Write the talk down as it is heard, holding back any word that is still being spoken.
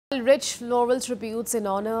While rich floral tributes in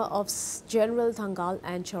honor of General Thangal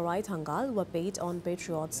and Charai Thangal were paid on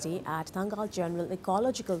Patriots Day at Thangal General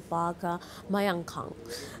Ecological Park, Mayangkhang.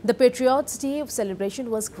 The Patriots Day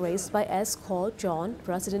celebration was graced by 𝐍𝐴,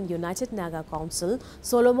 President United Naga Council,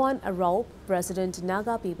 Solomon Arau, President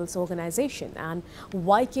Naga People's Organization, and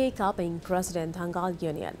𝐍𝐴𝐫𝐭, President Thangal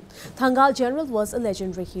Union. Thangal General was a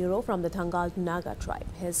legendary hero from the Thangal Naga tribe.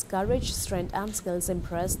 His courage, strength and skills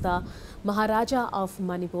impressed the Maharaja of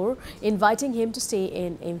Manipur, inviting him to stay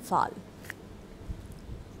in Imphal.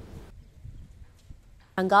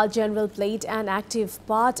 Thangal General played an active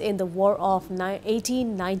part in the War of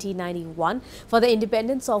 1890-91 for the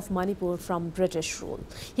independence of Manipur from British rule.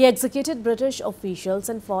 He executed British officials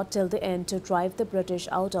and fought till the end to drive the British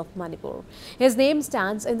out of Manipur. His name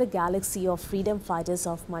stands in the galaxy of freedom fighters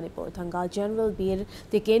of Manipur. Thangal General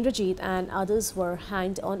𝐍𝐴𝐫𝐭𝐡𝐞𝐚𝐬𝐭 and others were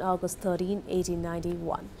hanged on August 13,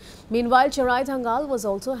 1891. Meanwhile, Charai Thangal was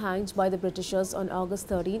also hanged by the Britishers on August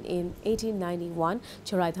 13 in 1891.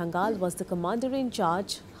 Charai Thangal was the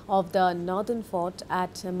commander-in-charge of the northern fort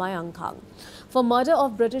at Mayangkhang. For murder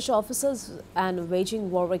of British officers and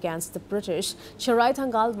waging war against the British, Charai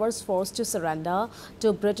Thangal was forced to surrender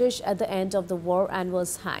to British at the end of the war and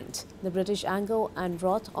was hanged. The British anger and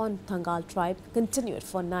wrath on Thangal tribe continued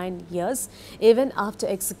for 9 years, even after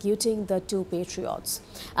executing the two patriots.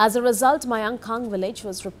 As a result, Mayangkhang village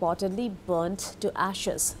was reportedly burnt to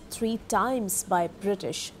ashes 3 times by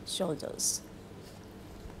British soldiers.